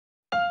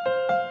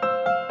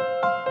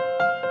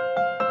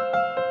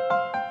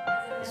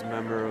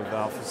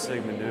Alpha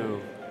Sigma Nu,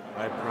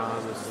 I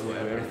promise to do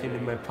everything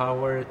in my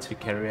power to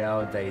carry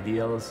out the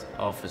ideals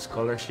of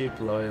scholarship,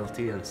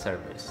 loyalty, and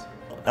service.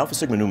 Alpha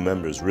Sigma Nu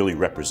members really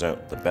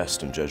represent the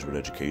best in Jesuit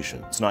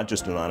education. It's not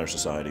just an honor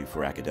society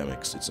for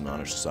academics, it's an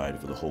honor society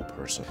for the whole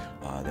person.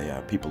 They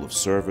are people of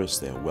service,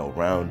 they are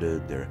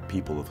well-rounded, they're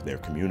people of their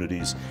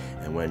communities,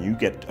 and when you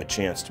get a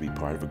chance to be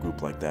part of a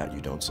group like that, you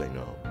don't say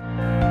no.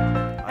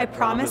 I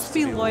promise to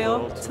be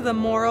loyal to the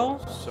moral,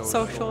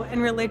 social,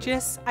 and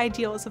religious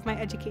ideals of my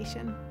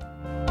education.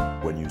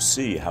 When you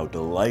see how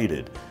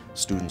delighted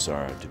students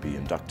are to be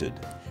inducted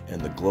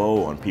and the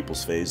glow on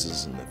people's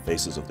faces and the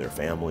faces of their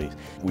families,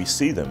 we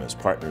see them as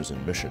partners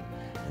in mission.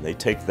 And they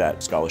take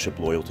that scholarship,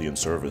 loyalty, and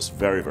service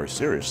very, very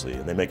seriously,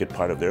 and they make it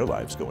part of their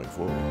lives going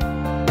forward.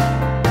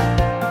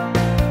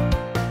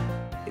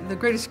 The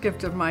greatest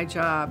gift of my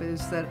job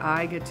is that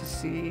I get to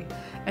see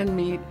and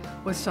meet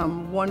with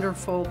some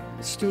wonderful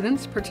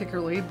students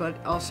particularly, but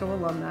also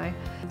alumni.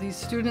 These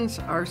students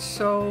are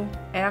so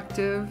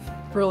active,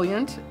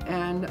 brilliant,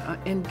 and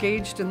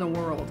engaged in the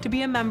world. To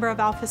be a member of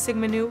Alpha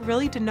Sigma Nu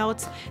really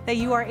denotes that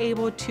you are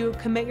able to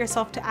commit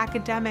yourself to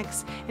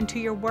academics and to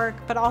your work,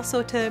 but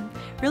also to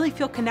really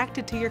feel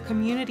connected to your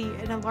community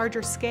in a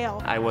larger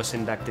scale. I was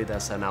inducted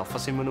as an Alpha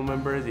Sigma Nu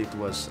member.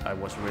 I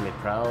was really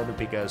proud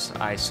because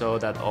I saw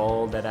that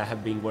all that I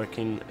have been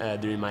working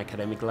during my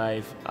academic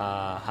life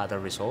had a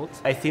result.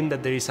 I think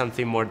that there is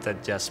something more than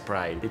just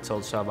pride. It's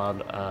also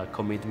about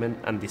commitment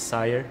and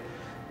desire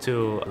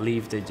to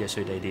live the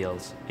Jesuit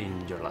ideals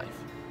in your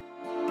life.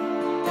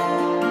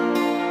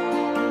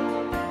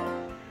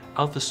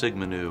 Alpha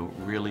Sigma Nu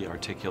really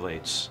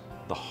articulates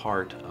the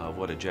heart of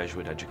what a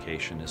Jesuit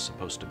education is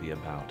supposed to be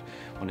about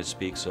when it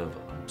speaks of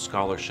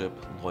scholarship,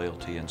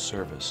 loyalty, and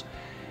service.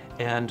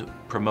 And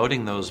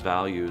promoting those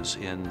values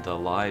in the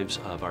lives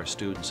of our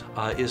students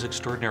is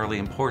extraordinarily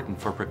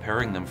important for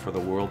preparing them for the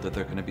world that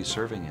they're going to be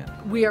serving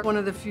in. We are one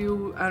of the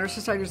few honor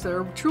societies that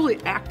are truly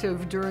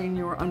active during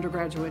your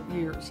undergraduate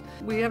years.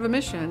 We have a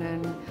mission,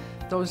 and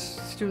those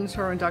students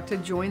who are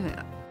inducted join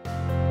that.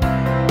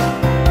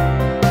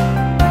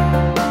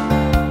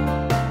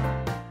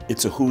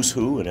 It's a who's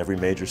who in every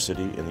major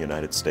city in the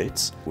United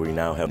States. We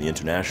now have the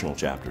international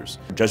chapters.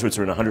 Jesuits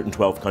are in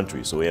 112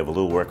 countries, so we have a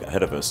little work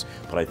ahead of us,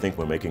 but I think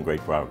we're making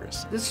great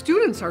progress. The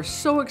students are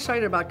so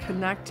excited about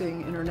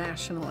connecting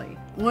internationally.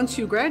 Once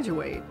you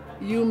graduate,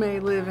 you may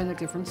live in a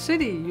different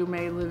city, you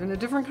may live in a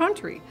different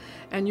country,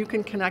 and you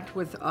can connect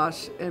with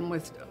us and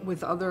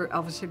with other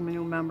Alpha Sigma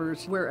Nu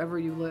members wherever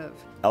you live.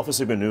 Alpha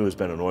Sigma Nu has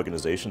been an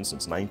organization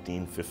since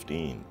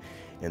 1915.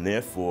 And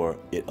therefore,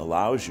 it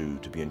allows you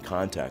to be in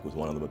contact with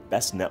one of the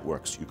best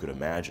networks you could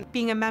imagine.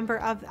 Being a member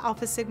of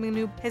Alpha Sigma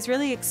Nu has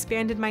really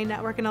expanded my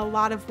network in a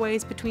lot of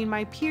ways between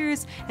my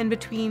peers and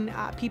between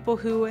people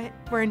who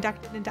were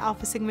inducted into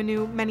Alpha Sigma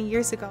Nu many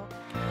years ago.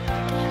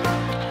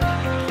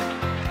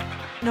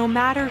 No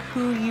matter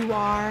who you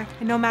are,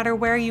 and no matter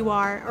where you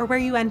are, or where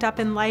you end up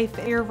in life,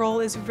 your role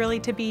is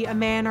really to be a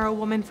man or a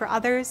woman for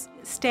others,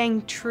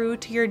 staying true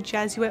to your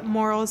Jesuit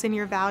morals and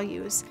your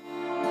values.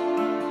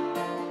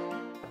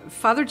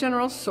 Father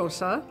General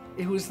Sosa,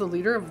 who's the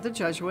leader of the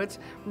Jesuits,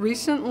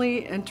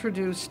 recently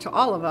introduced to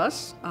all of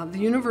us the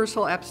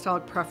universal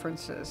apostolic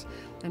preferences.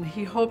 And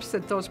he hopes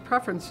that those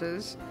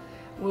preferences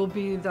will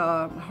be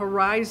the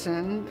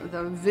horizon,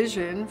 the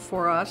vision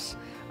for us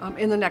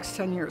in the next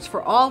 10 years,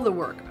 for all the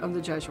work of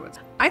the Jesuits.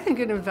 I think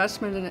an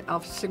investment in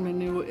Alpha Sigma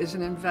Nu is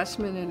an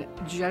investment in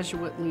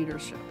Jesuit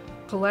leadership.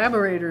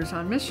 Collaborators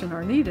on mission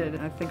are needed.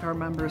 I think our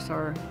members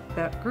are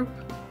that group.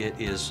 It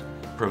is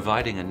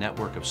providing a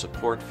network of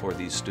support for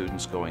these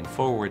students going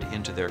forward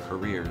into their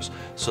careers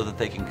so that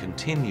they can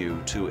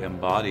continue to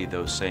embody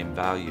those same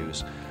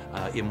values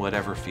in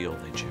whatever field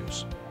they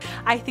choose.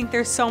 I think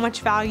there's so much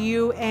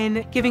value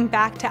in giving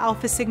back to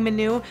Alpha Sigma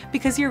Nu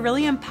because you're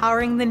really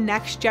empowering the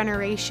next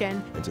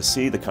generation. And to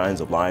see the kinds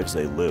of lives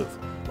they live,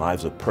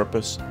 lives of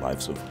purpose,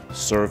 lives of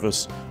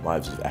service,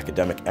 lives of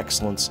academic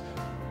excellence,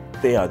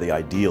 they are the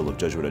ideal of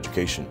Jesuit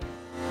education.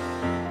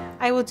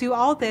 I will do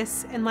all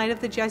this in light of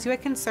the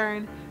Jesuit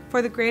concern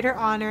for the greater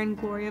honor and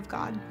glory of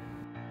God.